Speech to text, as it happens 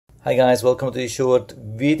Hi guys, welcome to this short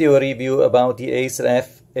video review about the Acer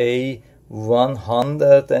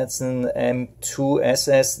FA100. That's an M.2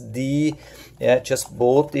 SSD. Yeah, just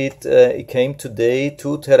bought it. It came today,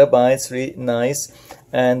 2 terabytes, really nice.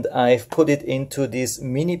 And I've put it into this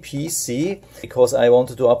mini PC because I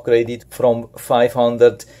wanted to upgrade it from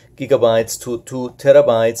 500 gigabytes to 2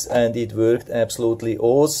 terabytes, and it worked absolutely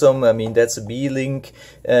awesome. I mean, that's a B-Link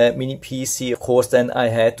mini PC. Of course, then I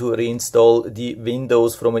had to reinstall the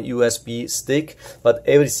Windows from a USB stick, but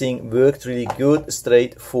everything worked really good,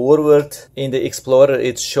 straightforward. In the Explorer,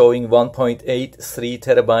 it's showing 1.83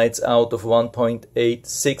 terabytes out of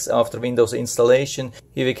 1.86 after Windows installation.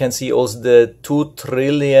 Here we can see also the 2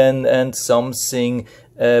 trillion and something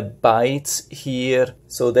bytes here.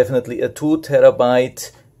 So definitely a 2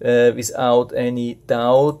 terabyte without any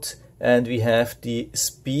doubt. And we have the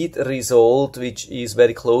speed result, which is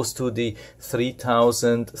very close to the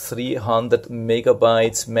 3300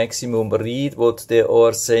 megabytes maximum read, what they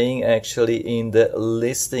are saying actually in the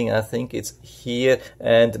listing. I think it's here.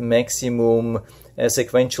 And maximum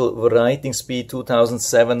sequential writing speed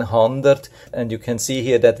 2700, and you can see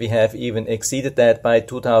here that we have even exceeded that by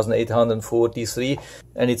 2843.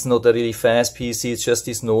 And it's not a really fast PC, it's just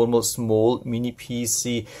this normal small mini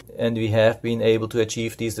PC, and we have been able to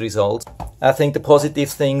achieve these results. I think the positive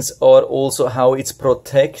things are also how it's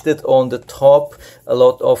protected on the top. A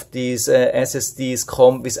lot of these SSDs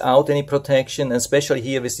come without any protection, especially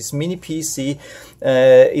here with this mini PC.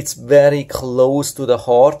 It's very close to the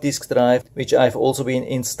hard disk drive, which I've also been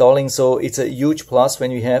installing, so it's a huge plus when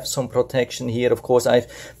you have some protection here. Of course, I've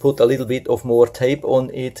put a little bit of more tape on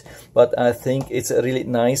it, but I think it's a really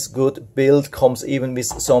nice, good build. Comes even with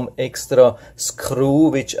some extra screw,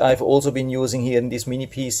 which I've also been using here in this mini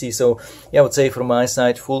PC. So yeah, I would say from my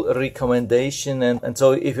side, full recommendation. And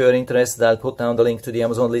so if you're interested, I'll put down the link to the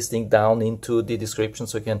Amazon listing down into the description,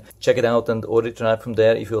 so you can check it out and order it right from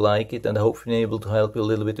there if you like it. And I hope I've been able to help you a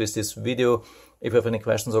little bit with this video. If you have any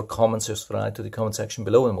questions or comments, just write to the comment section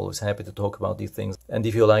below. I'm always happy to talk about these things. And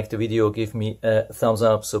if you like the video, give me a thumbs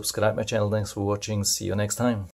up, subscribe my channel. Thanks for watching. See you next time.